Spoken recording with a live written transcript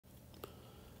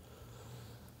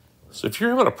So if you're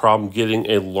having a problem getting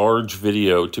a large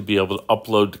video to be able to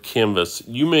upload to Canvas,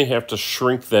 you may have to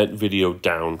shrink that video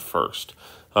down first.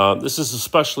 This is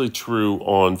especially true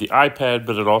on the iPad,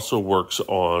 but it also works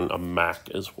on a Mac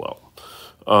as well.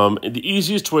 The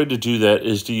easiest way to do that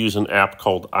is to use an app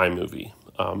called iMovie.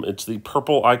 It's the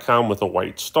purple icon with a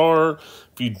white star.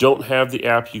 If you don't have the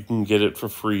app, you can get it for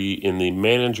free in the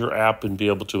Manager app and be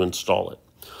able to install it.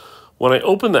 When I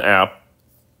open the app,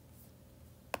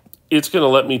 it's going to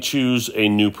let me choose a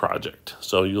new project.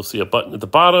 So you'll see a button at the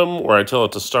bottom where I tell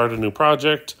it to start a new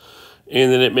project,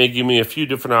 and then it may give me a few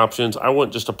different options. I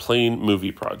want just a plain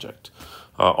movie project.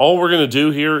 All we're going to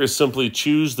do here is simply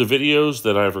choose the videos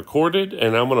that I've recorded,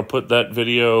 and I'm going to put that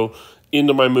video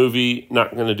into my movie,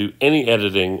 not going to do any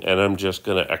editing, and I'm just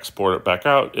going to export it back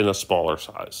out in a smaller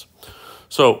size.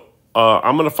 So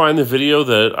I'm going to find the video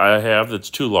that I have that's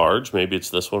too large. Maybe it's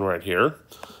this one right here.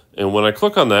 And when I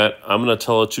click on that, I'm going to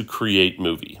tell it to create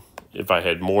movie. If I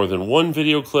had more than one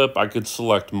video clip, I could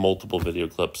select multiple video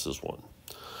clips as one.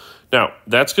 Now,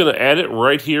 that's going to add it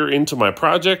right here into my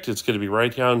project. It's going to be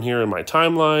right down here in my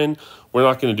timeline. We're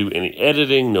not going to do any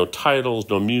editing, no titles,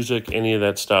 no music, any of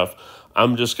that stuff.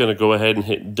 I'm just going to go ahead and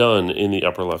hit done in the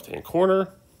upper left-hand corner.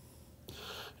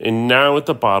 And now at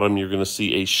the bottom, you're going to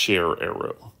see a share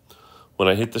arrow. When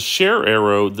I hit the share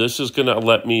arrow, this is going to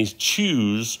let me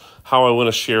choose how I want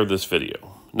to share this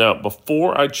video. Now,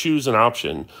 before I choose an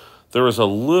option, there is a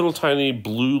little tiny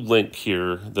blue link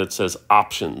here that says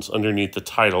options underneath the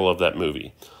title of that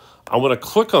movie. I want to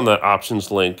click on that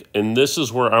options link, and this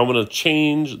is where I want to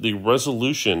change the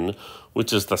resolution,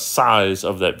 which is the size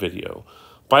of that video.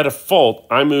 By default,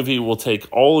 iMovie will take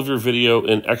all of your video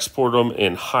and export them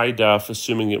in high def,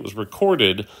 assuming it was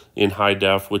recorded in high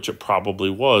def, which it probably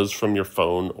was from your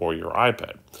phone or your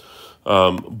iPad.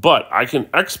 But I can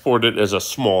export it as a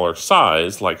smaller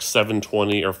size, like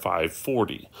 720 or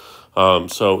 540.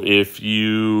 So if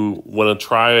you want to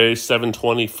try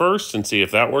 720 first and see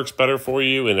if that works better for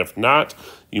you, and if not,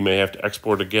 you may have to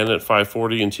export again at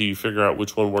 540 until you figure out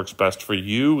which one works best for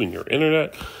you and your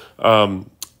internet.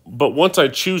 But once I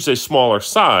choose a smaller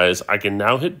size, I can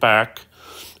now hit back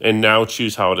and now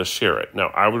choose how to share it. Now,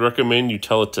 I would recommend you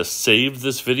tell it to save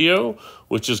this video,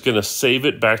 which is going to save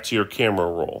it back to your camera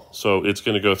roll. So it's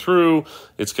going to go through,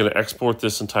 it's going to export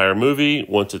this entire movie.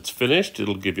 Once it's finished,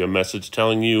 it'll give you a message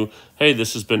telling you, hey,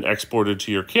 this has been exported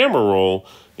to your camera roll,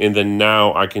 and then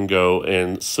now I can go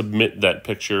and submit that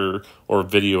picture or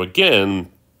video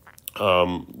again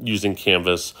using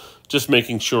Canvas, just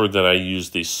making sure that I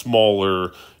use the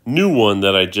smaller new one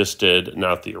that I just did,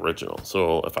 not the original.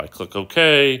 So if I click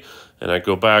OK and I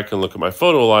go back and look at my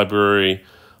photo library,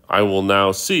 I will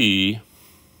now see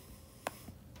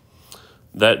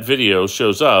that video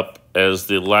shows up as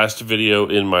the last video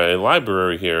in my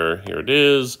library here. Here it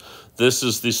is. This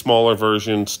is the smaller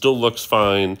version, still looks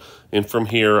fine. And from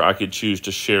here, I could choose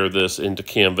to share this into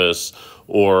Canvas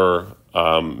or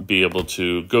be able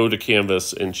to go to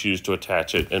Canvas and choose to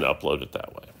attach it and upload it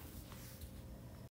that way.